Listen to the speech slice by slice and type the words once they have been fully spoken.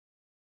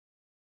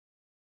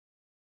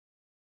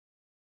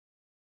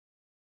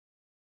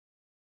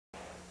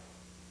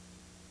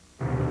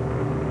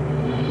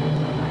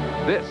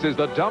This is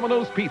the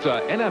Domino's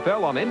Pizza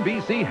NFL on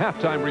NBC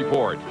Halftime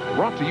Report.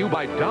 Brought to you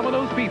by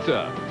Domino's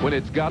Pizza. When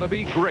it's gotta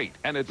be great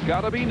and it's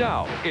gotta be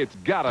now, it's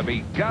gotta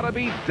be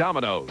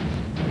Domino's.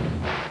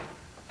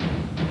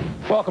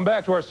 Welcome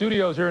back to our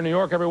studios here in New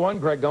York, everyone.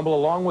 Greg Gumbel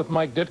along with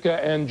Mike Ditka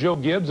and Joe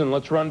Gibbs. And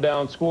let's run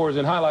down scores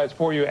and highlights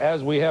for you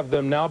as we have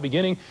them now,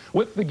 beginning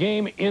with the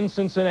game in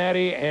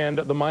Cincinnati and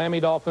the Miami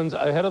Dolphins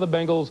ahead of the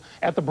Bengals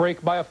at the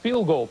break by a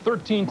field goal.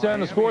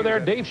 13-10 the score there.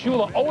 Dave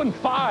Shula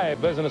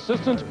 0-5 as an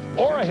assistant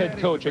or a head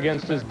coach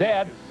against his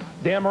dad.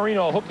 Dan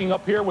Marino hooking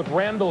up here with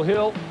Randall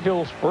Hill,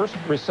 Hill's first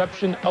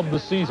reception of the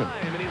season.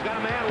 And he's got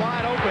a man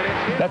wide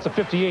open. That's a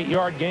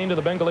 58-yard gain to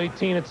the Bengal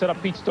 18. It set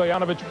up Pete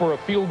Stoyanovich for a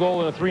field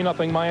goal and a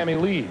 3-0 Miami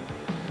lead.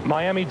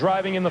 Miami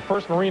driving in the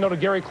first. Marino to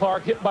Gary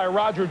Clark, hit by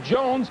Roger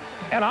Jones,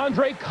 and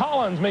Andre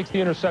Collins makes the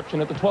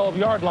interception at the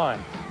 12-yard line.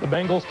 The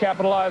Bengals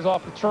capitalize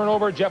off the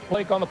turnover. Jeff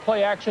Blake on the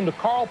play action to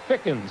Carl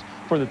Pickens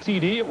for the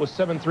TD. It was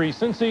 7-3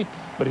 Cincy,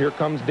 but here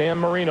comes Dan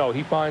Marino.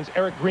 He finds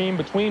Eric Green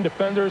between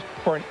defenders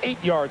for an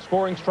 8-yard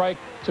scoring strike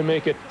to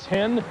make it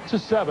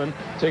 10-7.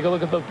 Take a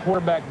look at the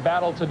quarterback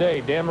battle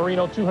today. Dan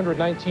Marino,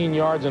 219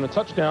 yards and a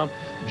touchdown.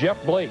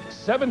 Jeff Blake,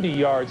 70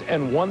 yards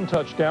and 1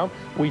 touchdown.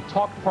 We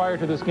talked prior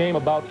to this game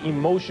about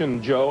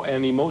emotion, Joe,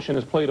 and emotion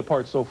has played a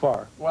part so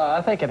far. Well,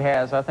 I think it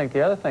has. I think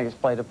the other thing has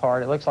played a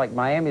part. It looks like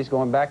Miami's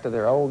going back to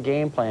their old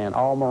game plan,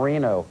 all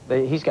Marino.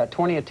 He's got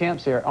 20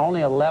 attempts here,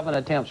 only 11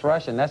 attempts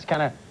rushing. That's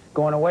kind of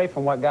going away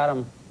from what got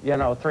him, you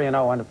know,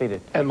 3-0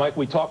 undefeated. And, Mike,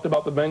 we talked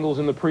about the Bengals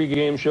in the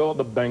pregame show.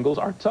 The Bengals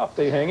are tough.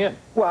 They hang in.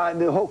 Well,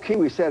 and the whole key,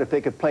 we said if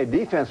they could play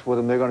defense with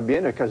them, they're going to be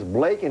in there because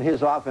Blake and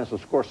his offense will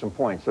score some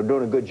points. They're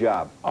doing a good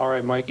job. All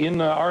right, Mike. In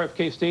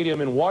RFK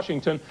Stadium in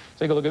Washington,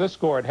 take a look at this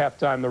score at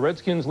halftime. The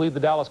Redskins lead the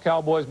Dallas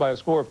Cowboys by a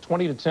score of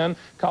 20-10.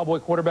 Cowboy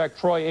quarterback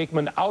Troy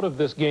Aikman out of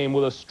this game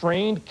with a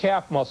strained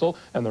calf muscle,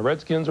 and the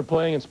Redskins are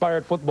playing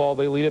inspired football.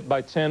 They lead it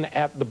by 10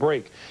 at the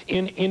break.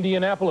 In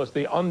Indianapolis,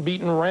 the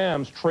unbeaten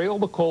Rams trail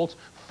the Colts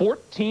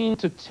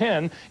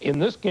 14-10 in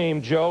this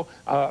game, Joe.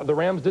 The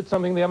Rams did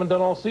something they haven't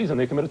done all season.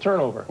 They committed a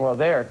turnover. Well,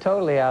 they're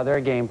totally out of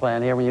their game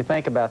plan here. When you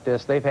think about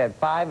this, they've had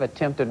 5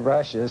 attempted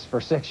rushes for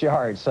 6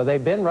 yards. So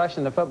they've been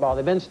rushing the football.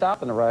 They've been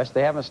stopping the rush.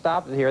 They haven't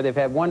stopped it here. They've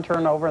had 1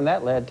 turnover, and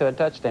that led to a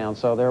touchdown.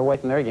 So they're away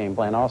from their game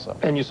plan also.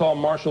 And you saw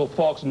Marshall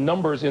Faulk's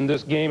numbers in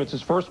this game. It's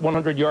his first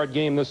 100-yard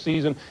game this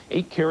season.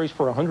 8 carries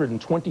for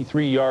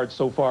 123 yards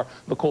so far.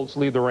 The Colts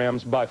lead the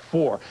Rams by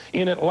 4.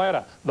 In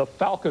Atlanta, the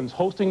Falcons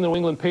hosting the New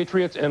England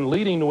Patriots and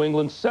leading New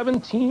England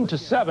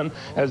 17-7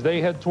 as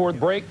they head toward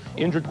break.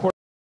 Injured quarterback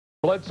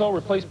Bledsoe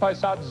replaced by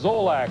Sat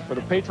Zolak for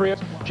the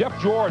Patriots. Jeff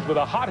George with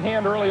a hot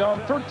hand early on,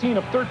 13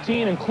 of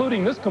 13,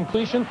 including this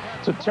completion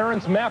to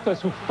Terrence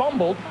Mathis, who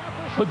fumbled,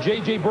 but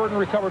J.J. Burton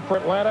recovered for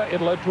Atlanta. It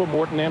led to a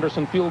Morton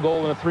Anderson field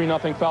goal and a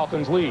 3-0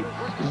 Falcons lead.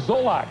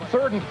 Zolak,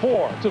 3rd and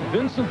 4 to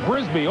Vincent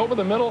Brisby over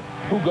the middle,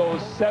 who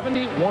goes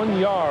 71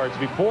 yards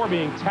before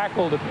being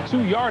tackled at the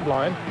 2-yard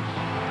line.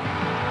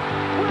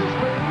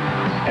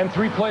 And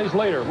 3 plays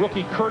later,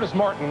 rookie Curtis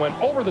Martin went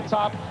over the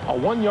top, a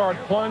 1-yard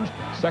plunge,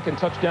 2nd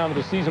touchdown of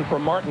the season for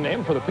Martin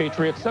and for the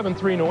Patriots,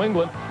 7-3 New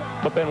England.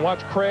 But then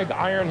watch Craig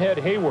Ironhead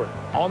Hayward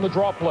on the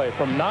draw play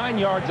from 9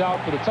 yards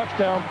out for the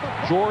touchdown.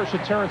 George to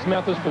Terrence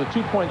Mathis for the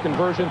 2-point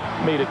conversion,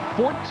 made it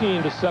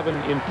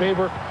 14-7 in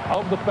favor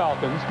of the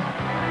Falcons.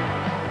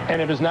 And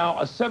it is now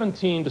a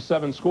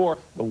 17-7 score.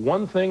 The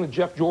one thing that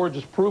Jeff George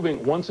is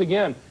proving once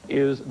again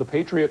is the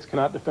Patriots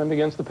cannot defend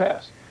against the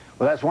pass.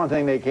 Well, that's one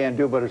thing they can't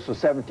do, but it's a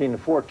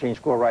 17-14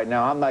 score right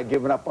now. I'm not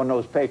giving up on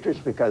those Patriots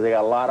because they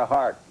got a lot of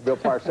heart. Bill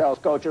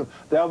Parcells coach them.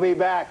 They'll be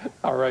back.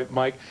 All right,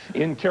 Mike.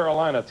 In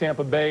Carolina,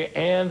 Tampa Bay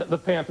and the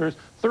Panthers,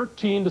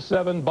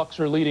 13-7. Bucks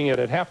are leading it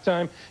at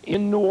halftime.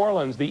 In New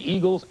Orleans, the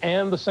Eagles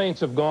and the Saints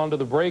have gone to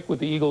the break with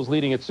the Eagles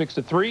leading at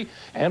 6-3.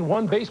 And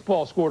one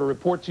baseball score to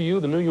report to you.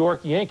 The New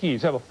York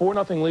Yankees have a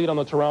 4-0 lead on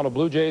the Toronto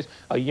Blue Jays.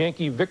 A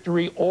Yankee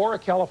victory or a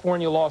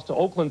California loss to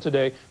Oakland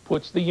today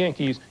puts the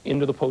Yankees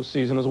into the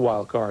postseason as a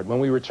wild card. When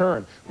we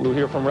return, we'll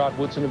hear from Rod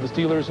Woodson of the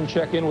Steelers and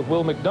check in with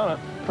Will McDonough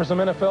for some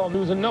NFL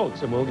news and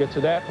notes. And we'll get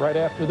to that right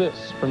after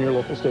this from your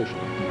local station.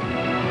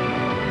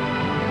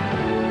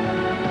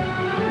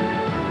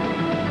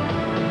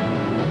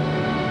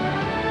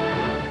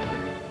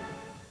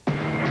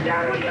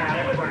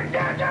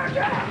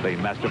 They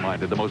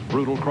masterminded the most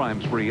brutal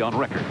crime spree on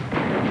record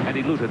and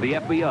eluded the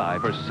FBI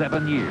for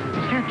 7 years.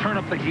 You can't turn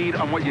up the heat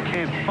on what you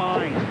can't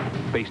find.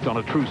 Based on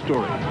a true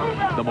story,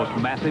 the most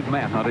massive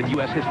manhunt in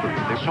U.S. history.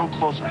 They're so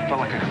close, I felt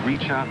like I could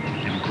reach out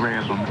and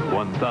grab them.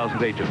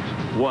 1,000 agents,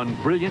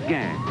 1 brilliant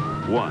gang,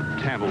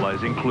 1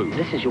 tantalizing clue.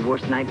 This is your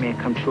worst nightmare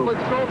come true.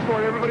 Let's go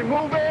for it, everybody.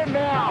 Move in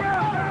now.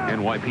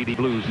 NYPD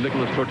Blues'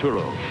 Nicholas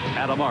Torturo,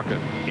 Adam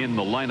Arkin, in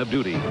The Line of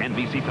Duty,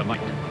 NBC tonight.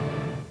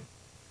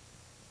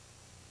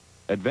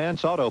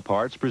 Advance Auto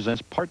Parts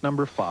presents part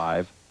number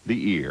 5,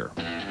 the ear.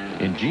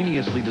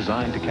 Ingeniously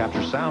designed to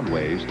capture sound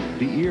waves,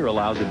 the ear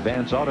allows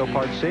Advance Auto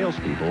Parts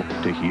salespeople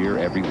to hear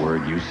every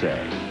word you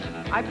say.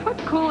 I put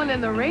coolant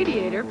in the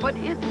radiator, but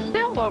it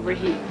still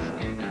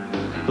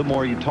overheats. The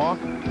more you talk,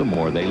 the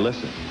more they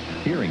listen.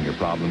 Hearing your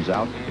problems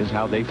out is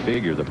how they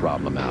figure the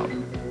problem out.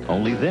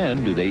 Only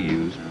then do they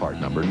use part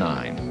number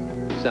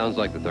 9. Sounds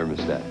like the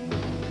thermostat.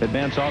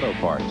 Advance Auto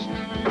Parts.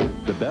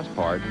 The best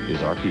part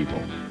is our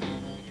people.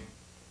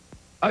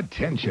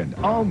 Attention,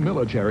 all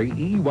military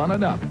E1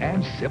 and up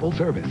and civil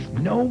service.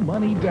 No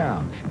money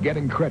down.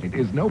 Getting credit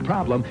is no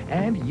problem,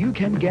 and you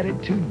can get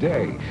it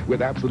today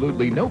with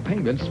absolutely no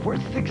payments for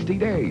 60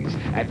 days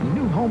at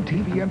New Home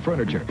TV and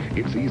Furniture.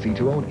 It's easy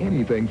to own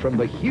anything from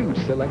the huge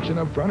selection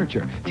of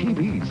furniture,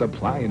 TVs,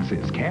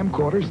 appliances,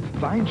 camcorders,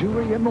 fine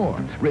jewelry, and more.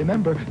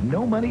 Remember,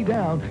 no money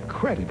down.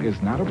 Credit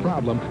is not a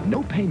problem.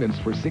 No payments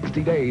for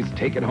 60 days.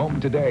 Take it home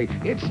today.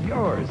 It's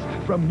yours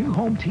from New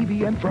Home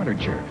TV and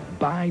Furniture.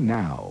 Buy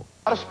now.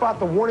 How to spot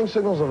the warning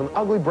signals of an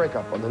ugly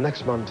breakup on the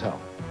next Montel.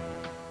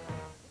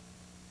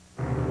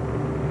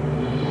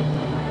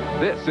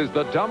 This is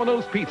the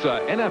Domino's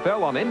Pizza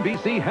NFL on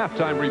NBC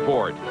Halftime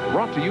Report.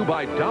 Brought to you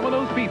by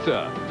Domino's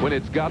Pizza. When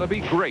it's gotta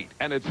be great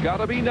and it's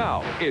gotta be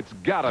now, it's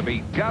gotta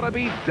be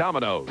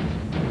Domino's.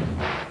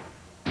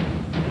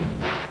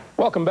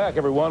 Welcome back,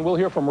 everyone. We'll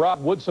hear from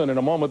Rob Woodson in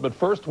a moment, but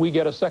first we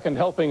get a second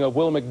helping of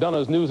Will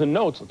McDonough's news and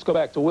notes. Let's go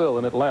back to Will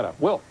in Atlanta.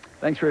 Will.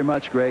 Thanks very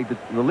much, Greg.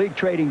 The league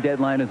trading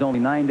deadline is only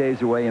 9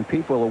 days away, and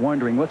people are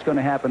wondering what's going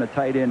to happen to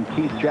tight end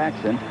Keith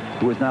Jackson,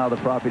 who is now the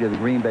property of the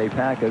Green Bay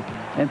Packers,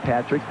 and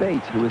Patrick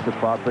Bates, who is the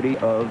property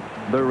of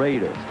the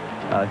Raiders.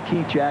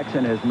 Keith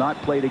Jackson has not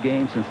played a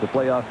game since the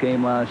playoff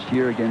game last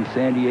year against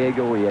San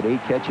Diego, where he had 8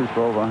 catches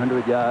for over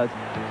 100 yards.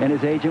 And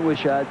his agent,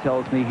 Rashad,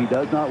 tells me he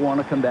does not want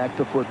to come back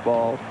to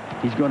football.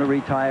 He's going to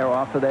retire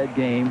off of that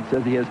game,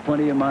 says he has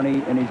plenty of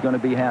money, and he's going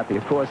to be happy.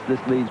 Of course, this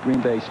leaves Green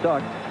Bay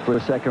stuck for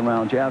a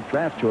second-round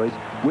draft choice,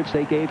 which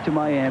they gave to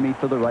Miami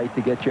for the right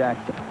to get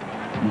Jackson.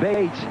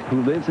 Bates,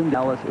 who lives in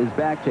Dallas, is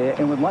back there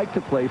and would like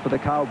to play for the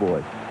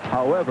Cowboys.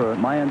 However,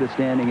 my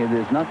understanding is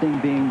there's nothing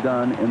being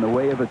done in the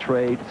way of a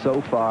trade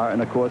so far,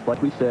 and of course,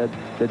 like we said,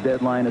 the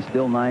deadline is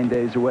still 9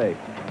 days away.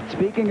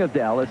 Speaking of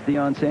Dallas,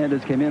 Deion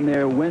Sanders came in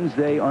there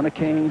Wednesday on a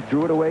cane,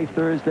 threw it away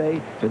Thursday,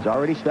 has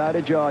already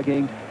started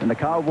jogging, and the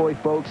Cowboy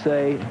folks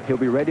say he'll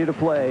be ready to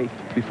play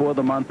before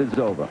the month is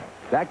over.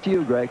 Back to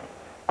you, Greg.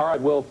 All right,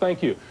 Will,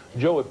 thank you.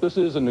 Joe, if this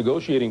is a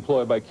negotiating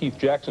ploy by Keith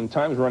Jackson,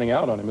 time's running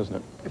out on him, isn't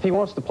it? If he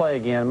wants to play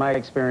again, my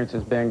experience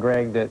has been,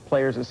 Greg, that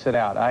players that sit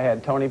out. I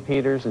had Tony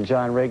Peters and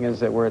John Riggins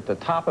that were at the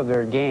top of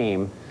their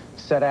game,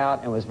 set out,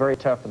 and it was very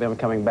tough for them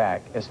coming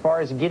back. As far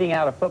as getting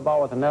out of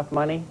football with enough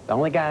money, the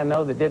only guy I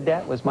know that did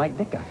that was Mike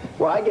Ditka.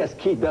 Well, I guess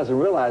Keith doesn't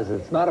realize that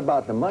it's not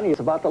about the money, it's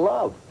about the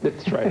love.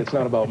 That's right, it's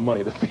not about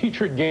money. The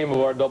featured game of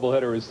our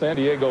doubleheader is San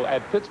Diego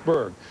at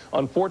Pittsburgh.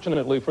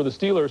 Unfortunately for the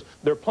Steelers,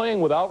 they're playing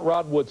without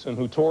Rod Woodson,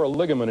 who tore a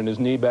ligament in his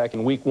knee back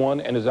in Week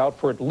 1 and is out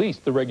for at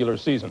least the regular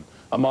season.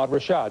 Ahmad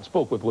Rashad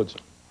spoke with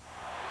Woodson.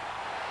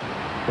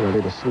 You know, I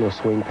did a little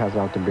swing pass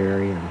out to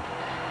Barry, and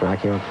when I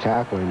came up to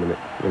tackle him,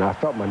 and I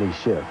felt my knee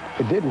shift.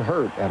 It didn't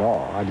hurt at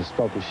all. I just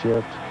felt the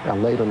shift. I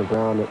laid on the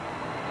ground,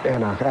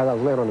 and as I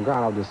was laying on the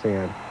ground, I was just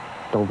saying,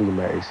 don't be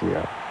my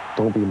ACL.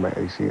 Don't be my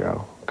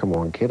ACL. Come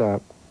on, get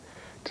up.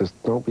 Just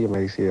don't be my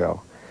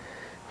ACL.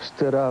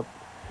 Stood up.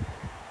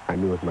 I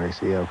knew it was my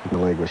ACL because my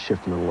leg was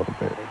shifting a little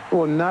bit.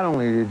 Well, not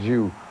only did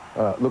you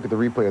look at the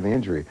replay of the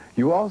injury,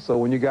 you also,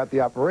 when you got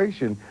the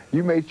operation,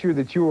 you made sure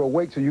that you were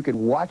awake so you could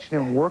watch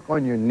them work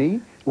on your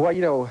knee. Well,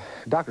 you know,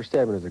 Dr.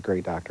 Stedman is a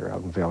great doctor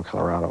out in Vail,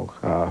 Colorado.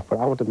 But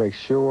I wanted to make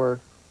sure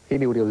he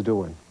knew what he was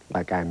doing,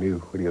 like I knew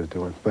what he was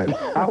doing. But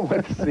I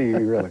wanted to see,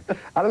 really.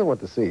 I didn't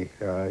want to see.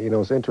 You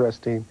know, it's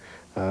interesting.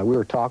 We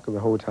were talking the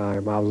whole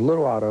time. I was a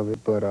little out of it,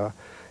 but you know,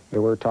 we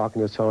were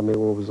talking. He was telling me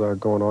what was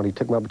going on. He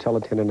took my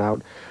patella tendon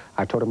out.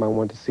 I told him I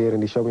wanted to see it,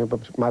 and he showed me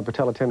my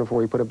patella tendon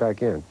before he put it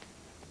back in.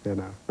 And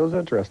it was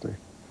interesting.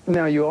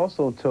 Now, you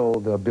also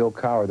told Bill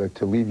Cowher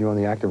to leave you on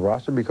the active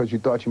roster because you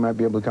thought you might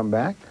be able to come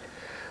back?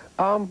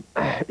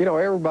 You know,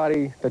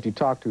 everybody that you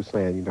talk to is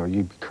saying, you know,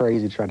 you'd be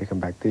crazy trying to come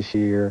back this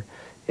year.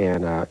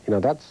 And, you know,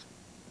 that's,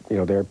 you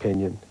know, their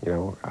opinion. You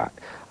know,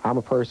 I'm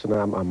a person,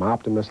 I'm an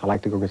optimist. I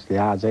like to go against the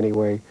odds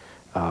anyway.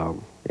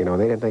 You know,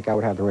 they didn't think I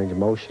would have the range of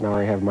motion. I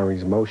already have my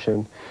range of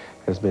motion.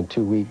 It's been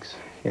 2 weeks.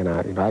 And,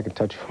 you know, I can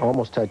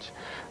almost touch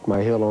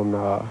my heel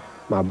on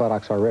my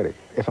buttocks already.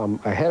 If I'm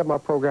ahead of my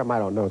program, I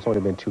don't know. It's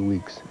only been 2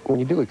 weeks. When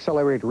you do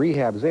accelerated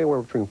rehab, it's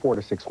anywhere between 4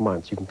 to 6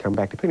 months. You can come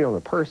back, depending on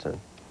the person.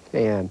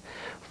 And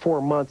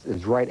 4 months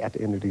is right at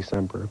the end of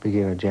December,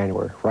 beginning of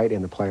January, right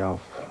in the playoff.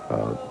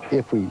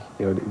 If we, you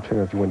know, depending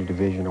on if you win the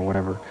division or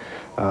whatever,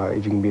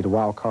 if you can be the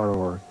wild card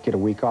or get a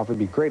week off, it'd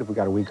be great if we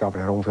got a week off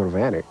and had home field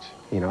advantage.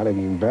 You know, that'd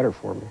be even better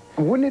for me.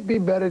 Wouldn't it be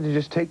better to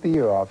just take the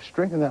year off,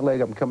 strengthen that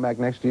leg up, and come back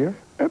next year?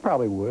 It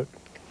probably would.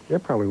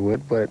 It probably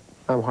would, but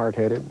I'm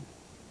hard-headed,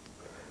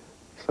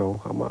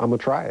 so I'm gonna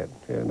try it.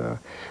 And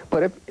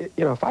but if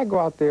you know, if I go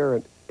out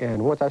there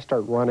and once I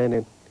start running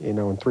it, you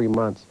know, in 3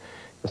 months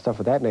and stuff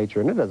of that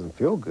nature, and it doesn't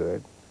feel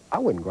good, I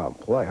wouldn't go out and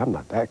play. I'm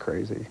not that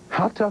crazy.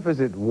 How tough is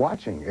it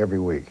watching every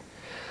week?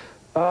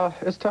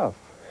 It's tough.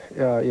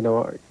 You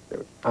know,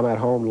 I'm at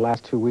home the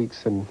last 2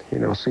 weeks, and you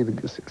know, seeing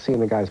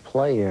the guys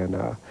play, and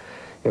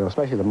you know,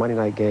 especially the Monday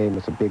night game.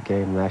 It's a big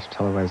game, national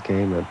televised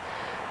game, and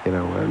You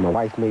know, and my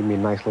wife made me a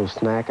nice little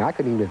snack. I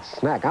couldn't even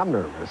snack. I'm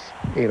nervous,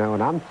 you know,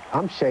 and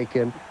I'm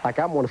shaking like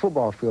I'm on the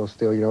football field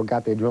still, you know,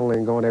 got the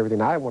adrenaline going, everything.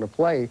 I want to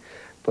play,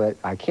 but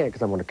I can't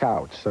because I'm on the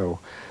couch. So,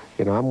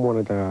 you know, I'm one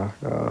of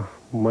the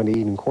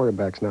money-eating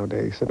quarterbacks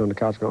nowadays, sitting on the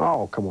couch going,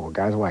 oh, come on,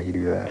 guys, why you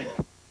do that?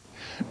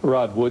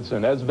 Rod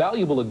Woodson, as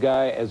valuable a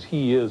guy as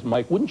he is,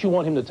 Mike, wouldn't you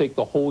want him to take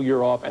the whole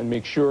year off and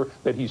make sure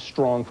that he's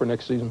strong for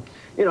next season?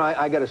 You know,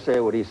 I got to say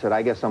what he said.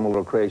 I guess I'm a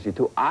little crazy,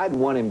 too. I'd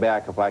want him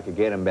back if I could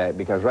get him back,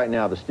 because right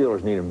now the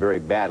Steelers need him very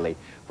badly.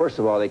 First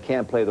of all, they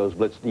can't play those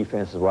blitz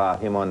defenses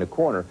without him on the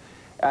corner.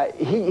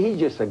 He's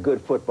just a good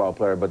football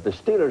player, but the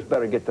Steelers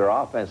better get their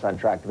offense on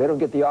track. If they don't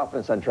get the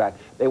offense on track,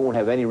 they won't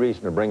have any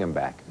reason to bring him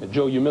back.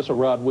 Joe, you miss a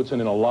Rod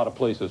Woodson in a lot of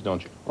places,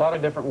 don't you? A lot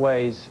of different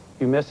ways.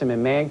 You miss him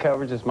in man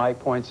coverage, as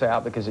Mike points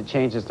out, because it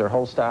changes their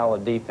whole style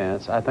of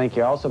defense. I think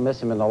you also miss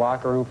him in the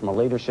locker room from a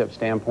leadership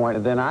standpoint.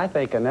 And then I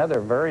think another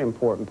very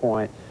important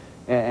point,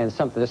 and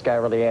something this guy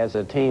really adds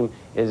to the team,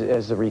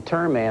 is the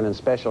return man and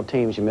special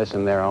teams. You miss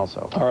him there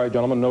also. All right,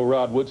 gentlemen, no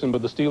Rod Woodson,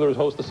 but the Steelers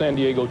host the San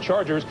Diego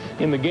Chargers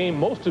in the game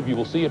most of you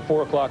will see at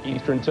 4 o'clock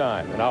Eastern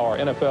Time. And our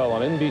NFL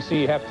on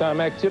NBC halftime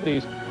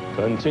activities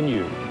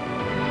continue.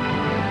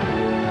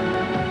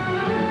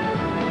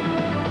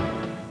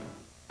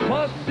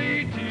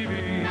 Must-see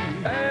TV,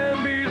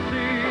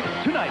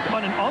 NBC. Tonight,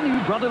 on an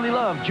all-new Brotherly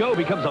Love, Joe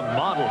becomes a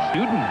model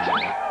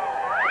student.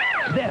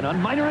 Then,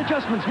 on Minor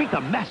Adjustments, meet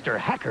the master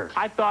hacker.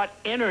 I thought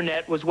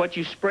internet was what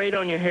you sprayed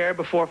on your hair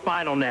before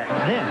Final Net.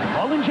 Then,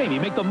 Paul and Jamie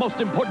make the most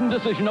important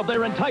decision of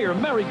their entire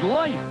married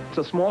life. It's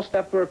a small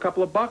step for a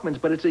couple of Buckmans,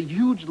 but it's a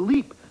huge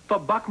leap for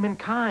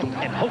Buckmankind.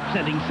 And Hope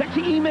sending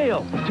sexy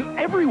emails to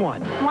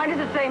everyone. Why does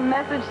it say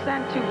message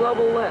sent to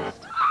global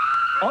list?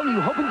 All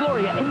new Hope and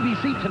Gloria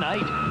NBC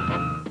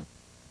tonight.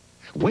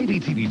 Wavy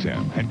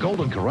TV10 and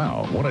Golden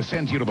Corral want to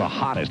send you to the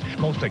hottest,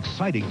 most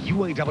exciting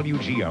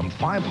UAW-GM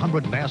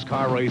 500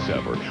 NASCAR race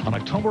ever on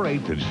October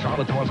 8th in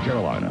Charlotte, North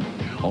Carolina.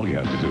 All you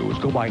have to do is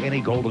go by any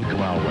Golden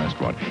Corral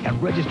restaurant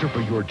and register for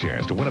your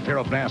chance to win a pair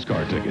of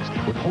NASCAR tickets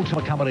with hotel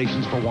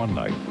accommodations for one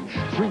night.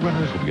 3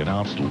 winners will be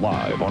announced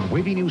live on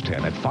Wavy News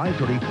 10 at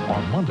 5:30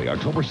 on Monday,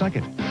 October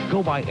 2nd.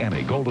 Go by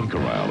any Golden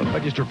Corral and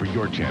register for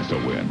your chance to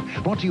win.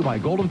 Brought to you by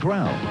Golden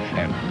Corral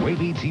and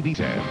Wavy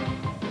TV10.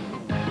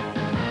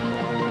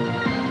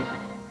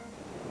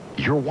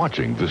 You're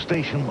watching the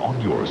station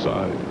on your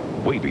side.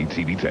 Wavy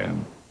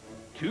TV10.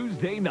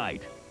 Tuesday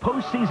night,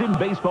 postseason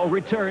baseball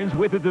returns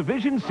with a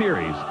division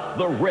series.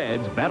 The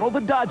Reds battle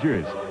the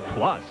Dodgers.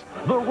 Plus,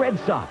 the Red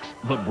Sox,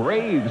 the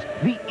Braves,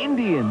 the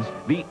Indians,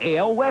 the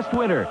AL West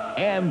winner,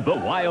 and the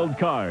Wild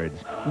Cards.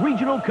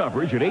 Regional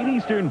coverage at 8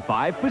 Eastern,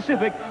 5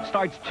 Pacific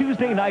starts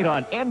Tuesday night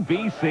on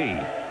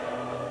NBC.